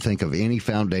time you think of any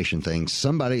foundation thing,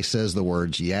 somebody says the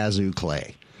words Yazoo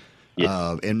clay.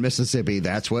 Yes. In Mississippi,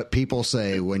 that's what people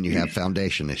say when you have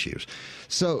foundation issues.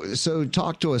 So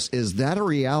talk to us. Is that a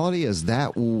reality? Is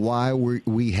that why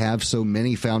we have so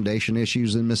many foundation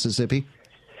issues in Mississippi?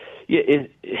 Yeah,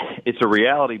 it's a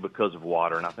reality because of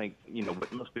water. And I think,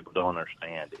 what most people don't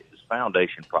understand is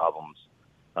foundation problems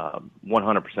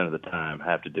 100% of the time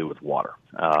have to do with water,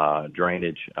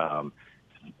 drainage.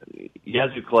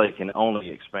 Yazoo clay can only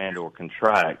expand or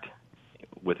contract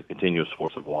with a continuous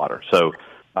source of water. So,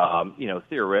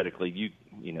 theoretically,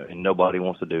 and nobody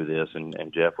wants to do this,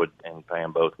 and Jeff would and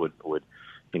Pam both would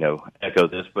echo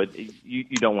this, but you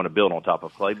don't want to build on top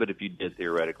of clay. But if you did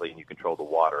theoretically and you control the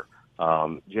water,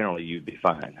 generally you'd be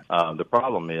fine. The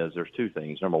problem is there's two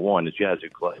things. Number one is Yazoo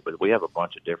clay, but we have a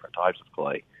bunch of different types of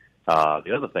clay.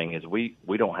 The other thing is we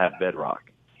don't have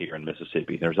bedrock here in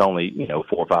Mississippi. There's only 4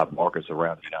 or 5 markets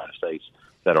around the United States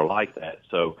that are like that.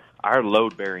 So our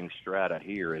load-bearing strata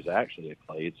here is actually a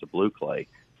clay. It's a blue clay,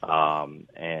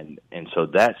 and so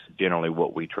that's generally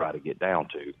what we try to get down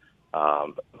to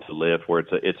live where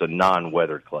it's a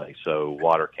non-weathered clay, so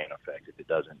water can't affect it. It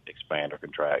doesn't expand or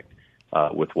contract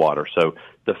with water. So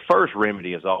the first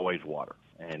remedy is always water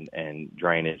and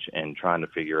drainage and trying to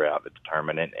figure out and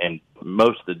determine it. And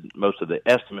most of the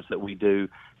estimates that we do,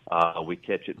 we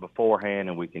catch it beforehand,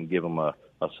 and we can give them a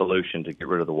solution to get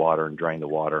rid of the water and drain the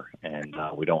water, and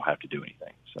we don't have to do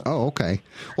anything. So. Oh, okay.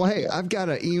 Well, hey, I've got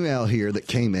an email here that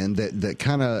came in that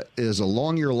kind of is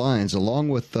along your lines, along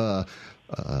with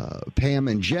Pam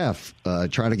and Jeff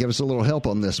trying to give us a little help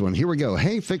on this one. Here we go.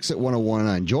 Hey, Fix It 101.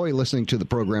 I enjoy listening to the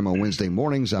program on Wednesday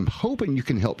mornings. I'm hoping you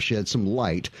can help shed some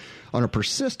light on a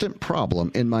persistent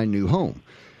problem in my new home.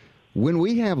 When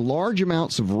we have large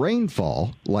amounts of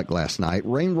rainfall, like last night,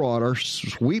 rainwater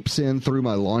sweeps in through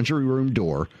my laundry room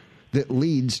door that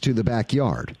leads to the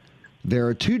backyard. There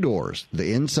are 2 doors,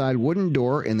 the inside wooden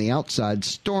door and the outside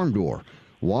storm door.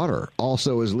 Water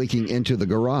also is leaking into the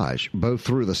garage, both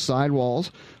through the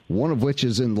sidewalls, one of which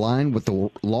is in line with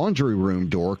the laundry room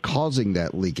door, causing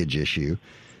that leakage issue,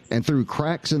 and through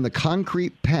cracks in the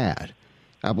concrete pad.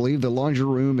 I believe the laundry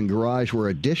room and garage were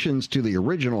additions to the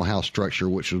original house structure,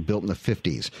 which was built in the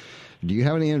 50s. Do you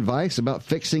have any advice about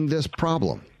fixing this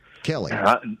problem? Kelly?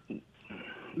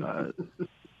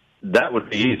 That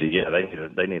would be easy. Yeah,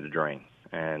 they need a drain.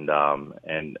 And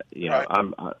right.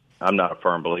 I'm not a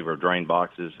firm believer of drain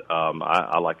boxes.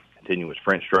 I like a continuous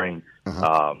French drain.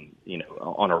 Uh-huh.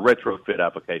 On a retrofit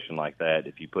application like that,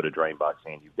 if you put a drain box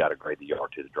in, you've got to grade the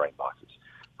yard to the drain boxes.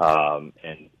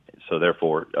 And so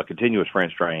therefore a continuous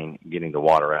French drain, getting the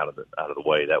water out of the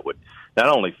way, that would not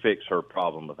only fix her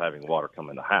problem of having water come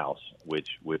in the house,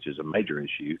 which is a major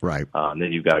issue. Right.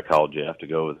 Then you've got to call Jeff to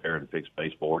go over there and fix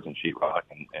baseboards and sheetrock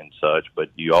and such, but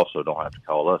you also don't have to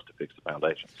call us to fix the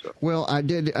foundation. So. Well, I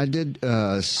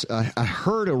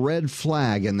heard a red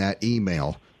flag in that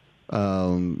email,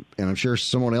 and I'm sure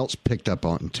someone else picked up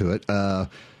onto it.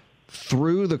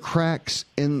 Through the cracks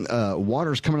in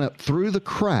water's coming up through the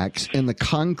cracks in the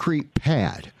concrete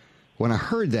pad. When I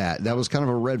heard that was kind of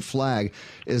a red flag.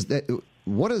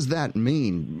 What does that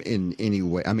mean in any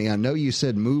way? I mean, I know you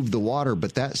said move the water,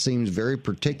 but that seems very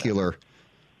particular.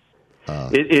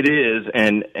 It is,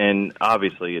 and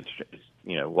obviously it's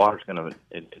water's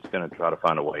it's gonna try to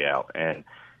find a way out. And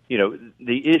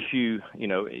the issue,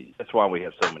 that's why we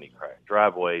have so many cracked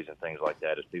driveways and things like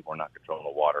that, is people are not controlling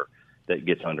the water that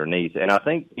gets underneath. And I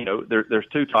think there's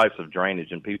 2 types of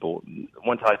drainage, and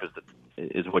one type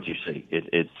is what you see.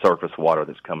 It's surface water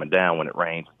that's coming down when it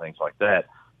rains and things like that.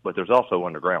 But there's also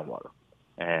underground water.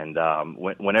 And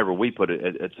whenever we put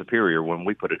it at Superior, when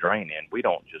we put a drain in, we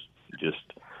don't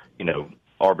just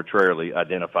arbitrarily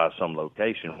identify some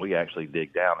location. We actually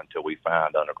dig down until we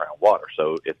find underground water.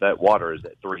 So if that water is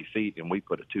at 3 feet and we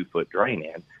put a 2-foot drain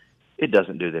in, it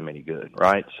doesn't do them any good,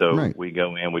 right? So right. We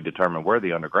go in, we determine where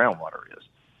the underground water is.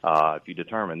 If you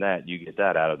determine that, you get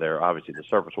that out of there, obviously the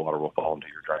surface water will fall into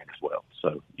your drain as well.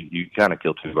 So you kind of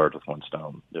kill 2 birds with 1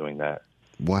 stone doing that.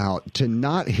 Wow. To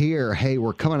not hear, hey,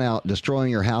 we're coming out, destroying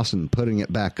your house and putting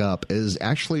it back up is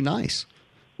actually nice.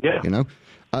 Yeah.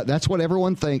 That's what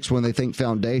everyone thinks when they think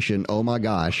foundation. Oh, my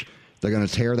gosh. They're going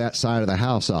to tear that side of the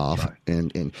house off. Right.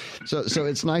 And so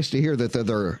it's nice to hear that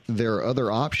there are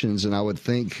other options, and I would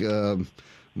think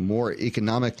more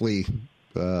economically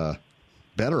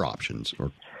better options.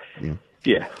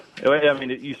 Yeah. I mean,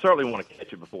 you certainly want to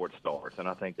catch it before it starts, and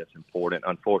I think that's important.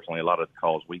 Unfortunately, a lot of the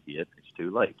calls we get, it's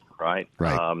too late, right?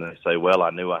 Right. They say, well,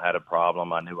 I knew I had a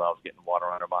problem. I knew I was getting water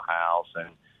under my house,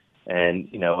 and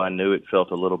I knew it felt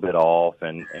a little bit off.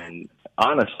 And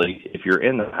honestly, if you're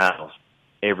in the house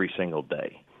every single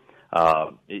day,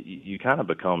 you kind of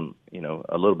become,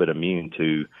 a little bit immune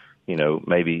to,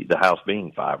 maybe the house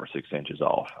being 5 or 6 inches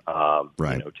off.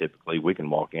 Right. Typically we can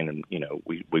walk in and,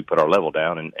 we put our level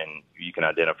down and you can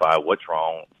identify what's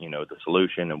wrong, the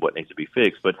solution and what needs to be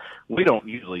fixed. But we don't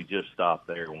usually just stop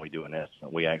there when we do an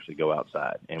estimate. We actually go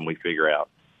outside and we figure out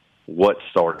what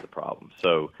started the problem.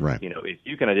 So, right. If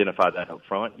you can identify that up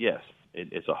front, yes,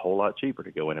 it's a whole lot cheaper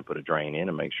to go in and put a drain in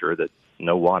and make sure that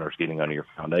no water's getting under your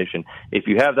foundation. If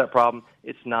you have that problem,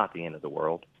 it's not the end of the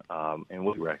world. And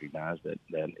we recognize that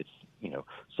it's,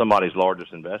 somebody's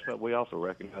largest investment. We also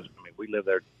recognize, we live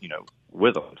there,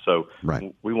 with them. So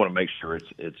right. We want to make sure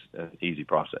it's an easy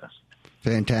process.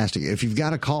 Fantastic. If you've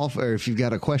got a call or if you've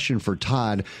got a question for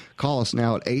Todd, call us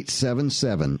now at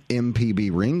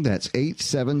 877-MPB-RING. That's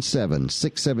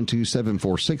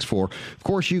 877-672-7464. Of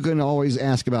course, you can always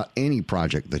ask about any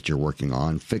project that you're working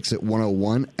on.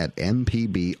 Fixit101 at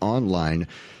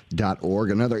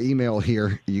mpbonline.org. Another email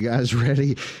here. You guys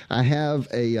ready? I have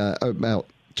about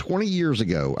 20 years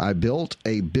ago, I built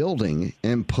a building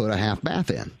and put a half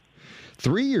bath in.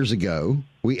 3 years ago,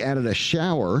 we added a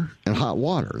shower and hot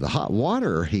water. The hot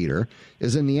water heater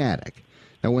is in the attic.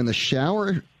 Now, when the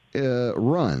shower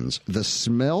runs, the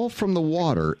smell from the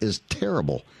water is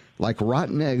terrible, like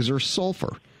rotten eggs or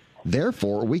sulfur.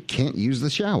 Therefore, we can't use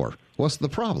the shower. What's the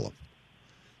problem?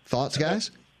 Thoughts, guys?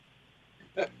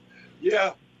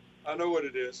 Yeah, I know what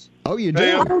it is. Oh, you do?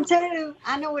 I do too.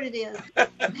 I know what it is.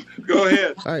 Go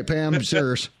ahead. All right, Pam, it's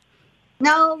yours.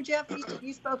 No, Jeff,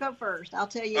 you spoke up first. I'll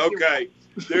tell you. Okay,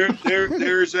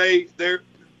 there's a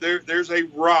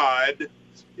rod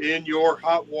in your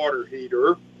hot water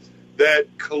heater that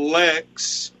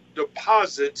collects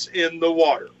deposits in the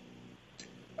water,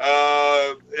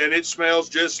 and it smells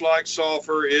just like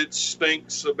sulfur. It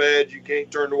stinks so bad you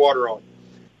can't turn the water on.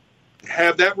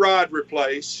 Have that rod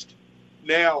replaced.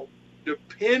 Now,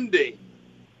 depending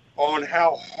on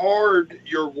how hard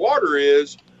your water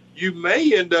is, you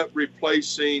may end up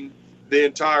replacing the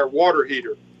entire water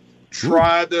heater.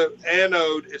 Try the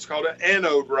anode. It's called an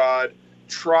anode rod.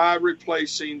 Try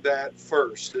replacing that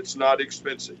first. It's not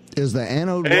expensive. Is the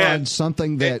anode rod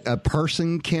something that a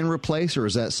person can replace, or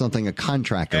is that something a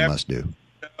contractor must do?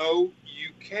 No,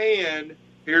 you can.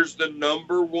 Here's the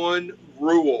number one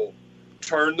rule.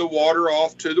 Turn the water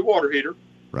off to the water heater.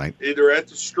 Right. Either at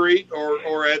the street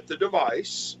or at the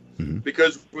device. Mm-hmm.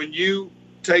 Because when you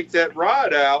take that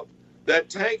rod out, that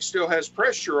tank still has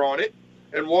pressure on it,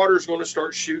 and water is going to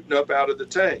start shooting up out of the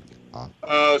tank.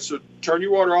 So turn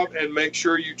your water off and make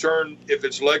sure you turn, if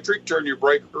it's electric, turn your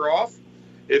breaker off.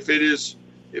 If it is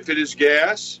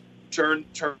gas, turn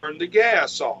the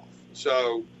gas off.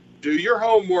 So do your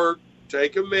homework,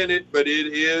 take a minute, but it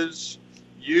is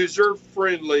user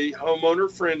friendly, homeowner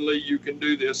friendly. You can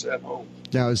do this at home.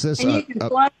 Now, is this? And you can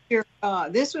flush your.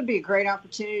 This would be a great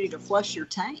opportunity to flush your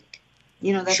tank.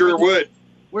 That's sure would.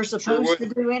 We're supposed to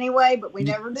do anyway, but we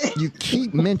never do. You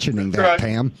keep mentioning that, right.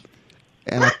 Pam,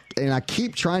 and I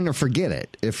keep trying to forget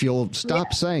it. If you'll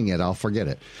stop saying it, I'll forget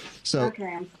it. So,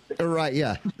 okay. Right,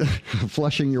 yeah,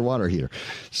 flushing your water heater.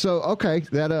 So, okay,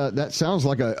 that sounds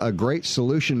like a great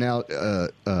solution. Now,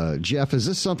 Jeff, is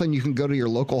this something you can go to your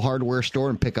local hardware store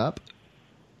and pick up?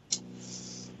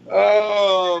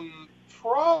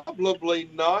 Probably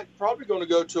not. Probably going to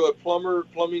go to a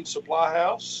plumbing supply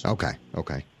house. Okay.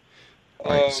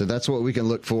 All right, so that's what we can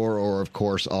look for, or of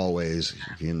course, always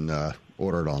you can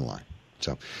order it online.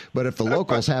 So, but if the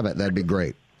locals have it, that'd be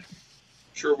great.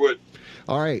 Sure would.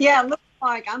 All right. Yeah, it looks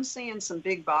like I'm seeing some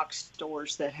big box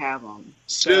stores that have them.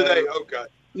 So, do they? Okay.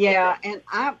 Yeah, and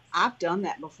I've done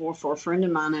that before for a friend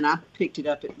of mine, and I picked it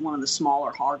up at one of the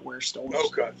smaller hardware stores.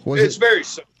 Okay. It's very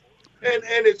simple, and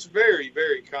it's very,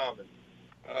 very common.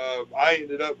 I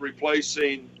ended up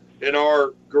replacing in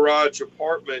our garage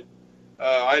apartment.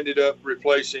 I ended up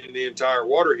replacing the entire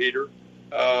water heater,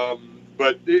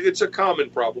 but it's a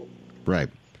common problem. Right.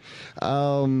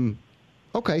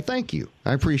 Okay, thank you.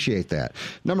 I appreciate that.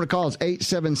 Number to call is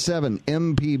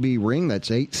 877-MPB-RING. That's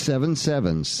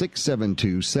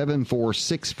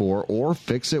 877-672-7464, or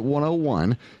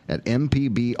Fixit101 at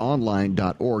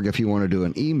mpbonline.org if you want to do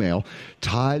an email.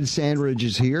 Todd Sandridge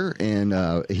is here, and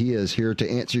he is here to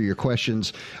answer your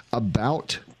questions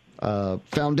about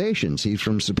foundations. He's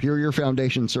from Superior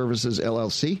Foundation Services,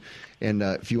 LLC. And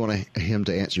if you want him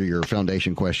to answer your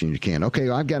foundation question, you can. Okay,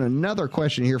 I've got another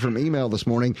question here from email this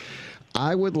morning.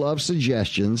 I would love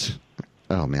suggestions.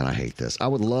 Oh, man, I hate this. I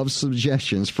would love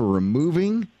suggestions for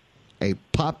removing a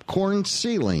popcorn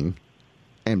ceiling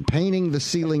and painting the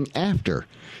ceiling after.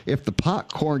 If the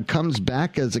popcorn comes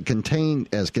back as containing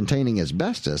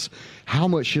asbestos, how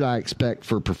much should I expect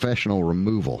for professional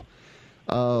removal?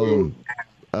 Well,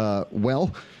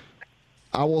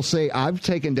 I will say I've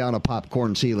taken down a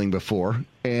popcorn ceiling before,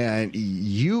 and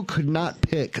you could not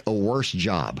pick a worse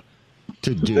job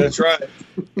to do. That's right.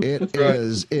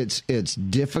 It's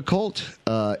difficult.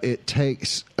 It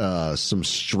takes some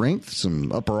strength,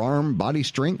 some upper arm, body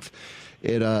strength.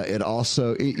 It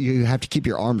also, you have to keep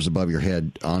your arms above your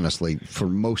head, honestly, for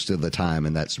most of the time,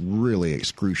 and that's really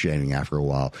excruciating after a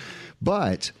while.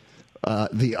 But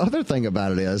the other thing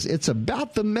about it is, it's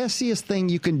about the messiest thing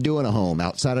you can do in a home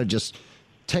outside of just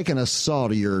taking a saw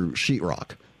to your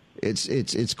sheetrock.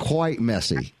 It's quite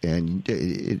messy, and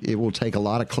it will take a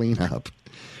lot of cleanup.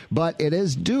 But it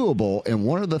is doable, and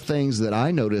one of the things that I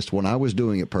noticed when I was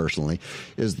doing it personally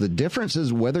is the difference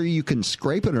is whether you can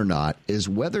scrape it or not is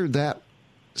whether that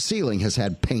ceiling has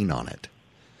had paint on it.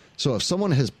 So if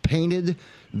someone has painted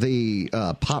the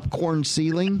popcorn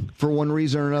ceiling for one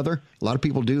reason or another, a lot of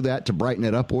people do that to brighten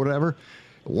it up or whatever.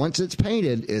 Once it's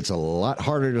painted, it's a lot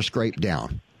harder to scrape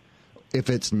down. If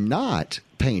it's not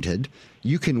painted,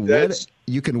 you can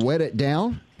wet it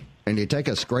down, and you take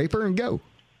a scraper and go.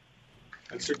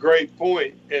 That's a great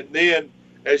point. And then,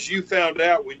 as you found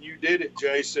out when you did it,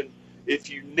 Jason, if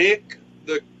you nick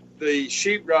the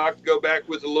sheetrock, go back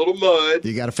with a little mud.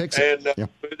 You got to fix it. And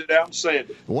put it out and sand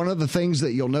it. One of the things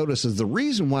that you'll notice is the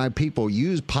reason why people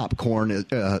use popcorn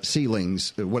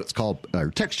ceilings, what it's called,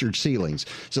 textured ceilings.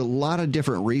 So a lot of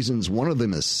different reasons. One of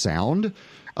them is sound.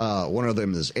 One of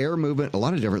them is air movement, a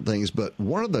lot of different things. But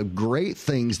one of the great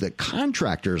things that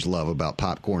contractors love about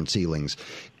popcorn ceilings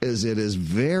is it is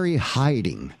very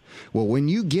hiding. Well, when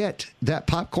you get that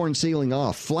popcorn ceiling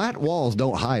off, flat walls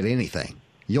don't hide anything.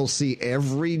 You'll see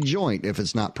every joint if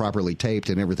it's not properly taped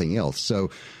and everything else. So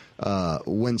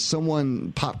when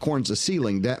someone popcorns a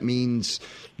ceiling, that means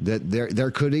that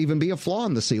there could even be a flaw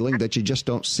in the ceiling that you just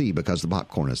don't see because the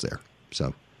popcorn is there.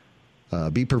 So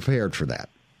be prepared for that.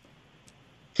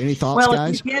 Any thoughts,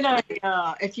 guys?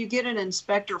 If you get an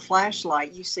inspector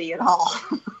flashlight, you see it all.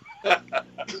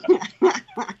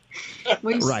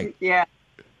 Right. Yeah,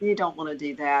 you don't want to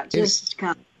do that. Just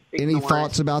kind of any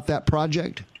thoughts about that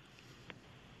project?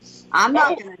 I'm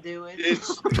not going to do it.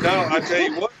 I tell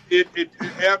you what, it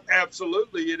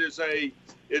absolutely it's a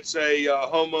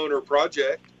homeowner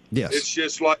project. Yes, it's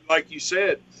just like you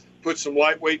said, put some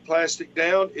lightweight plastic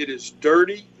down. It is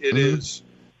dirty. It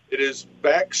is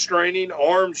back straining,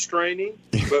 arm straining.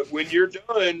 But when you're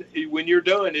done,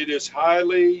 it is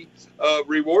highly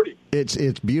rewarding. It's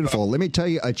beautiful. Let me tell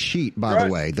you a cheat, by the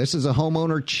way. This is a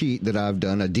homeowner cheat that I've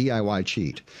done, a DIY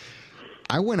cheat.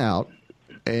 I went out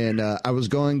and I was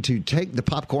going to take the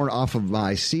popcorn off of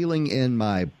my ceiling in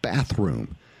my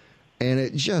bathroom. And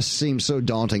it just seemed so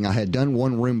daunting. I had done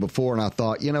one room before, and I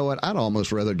thought, you know what? I'd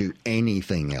almost rather do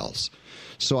anything else.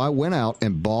 So I went out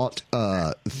and bought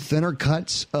thinner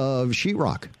cuts of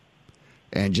sheetrock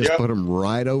and just put them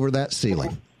right over that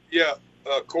ceiling. Yeah,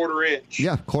 a quarter-inch.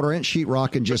 Yeah, quarter-inch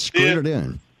sheetrock and just screwed it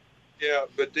in. Yeah,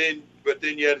 but then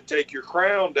you had to take your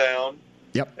crown down.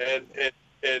 Yep.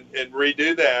 And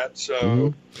redo that.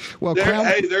 So, well,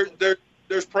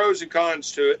 there's pros and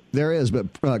cons to it. There is,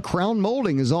 but crown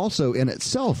molding is also in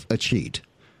itself a cheat.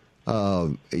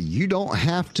 You don't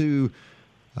have to,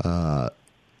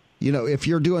 if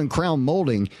you're doing crown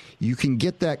molding, you can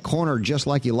get that corner just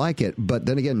like you like it. But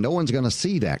then again, no one's going to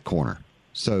see that corner.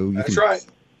 So That's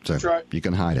right. You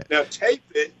can hide it. Now, tape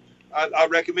it. I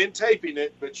recommend taping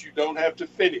it, but you don't have to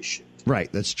finish it.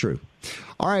 Right. That's true.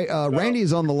 All right.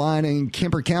 Randy's on the line in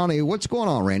Kemper County. What's going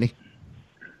on, Randy?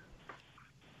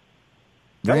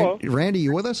 Hello. Randy,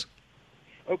 you with us?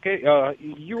 Okay.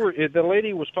 The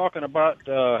lady was talking about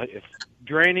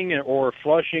draining or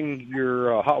flushing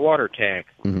your hot water tank.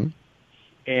 Mm-hmm.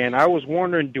 And I was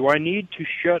wondering, do I need to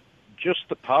shut just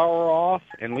the power off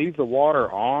and leave the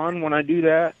water on when I do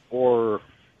that, or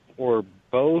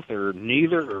both, or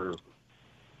neither, or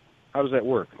how does that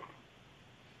work?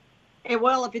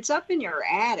 Well, if it's up in your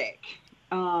attic,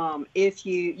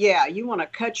 you want to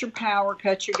cut your power,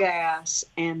 cut your gas,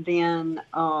 and then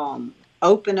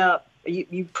open up.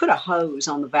 You put a hose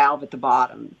on the valve at the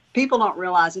bottom. People don't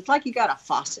realize it's like you got a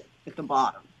faucet at the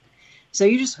bottom. So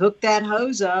you just hook that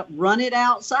hose up, run it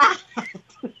outside,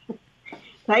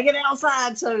 take it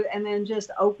outside, and then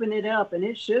just open it up, and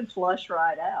it should flush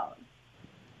right out.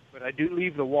 But I do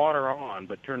leave the water on,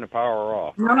 but turn the power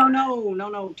off.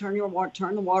 No. Turn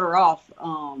the water off,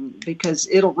 because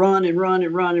it'll run and run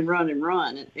and run and run and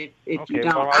run. If you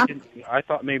don't, well, I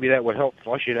thought maybe that would help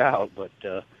flush it out, but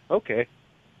okay.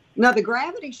 No, the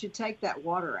gravity should take that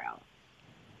water out.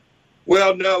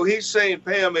 Well, no, he's saying,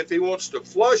 Pam, if he wants to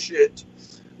flush it,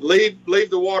 leave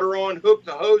the water on, hook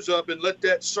the hose up, and let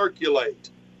that circulate.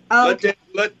 Oh, okay.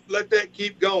 Let that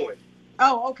keep going.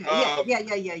 Oh, okay.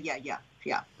 Yeah.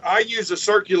 Yeah. I use a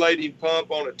circulating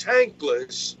pump on a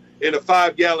tankless in a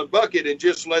 5-gallon bucket and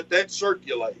just let that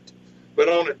circulate. But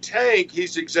on a tank,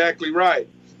 he's exactly right.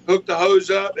 Hook the hose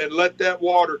up and let that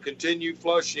water continue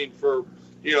flushing for,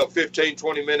 15,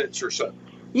 20 minutes or so.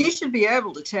 You should be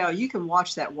able to tell. You can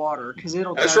watch that water because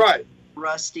it'll That's go right.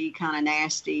 rusty, kind of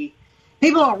nasty.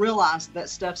 People don't realize that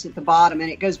stuff's at the bottom, and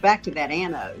it goes back to that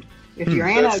anode. If your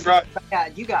anode is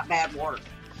bad, you got bad water.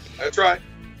 That's right.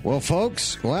 Well,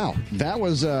 folks, wow, that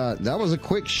was a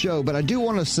quick show, but I do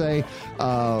want to say,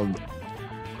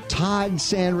 Todd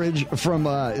Sandridge from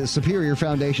Superior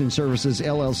Foundation Services,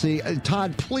 LLC.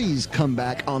 Todd, please come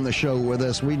back on the show with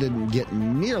us. We didn't get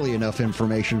nearly enough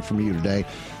information from you today.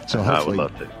 So hopefully, I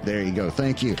would love to. There you go.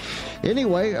 Thank you.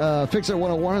 Anyway, Fix It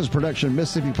 101 is a production of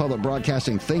Mississippi Public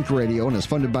Broadcasting Think Radio and is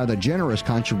funded by the generous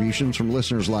contributions from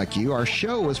listeners like you. Our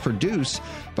show was produced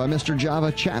by Mr.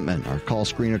 Java Chapman. Our call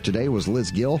screener today was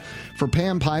Liz Gill. For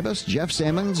Pam Pybus, Jeff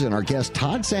Sammons, and our guest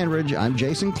Todd Sandridge, I'm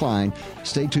Jason Klein.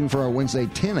 Stay tuned for our Wednesday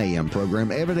 10 a.m.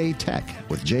 program, Everyday Tech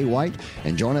with Jay White.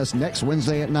 And join us next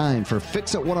Wednesday at 9 for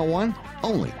Fix It 101,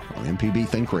 only on MPB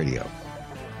Think Radio.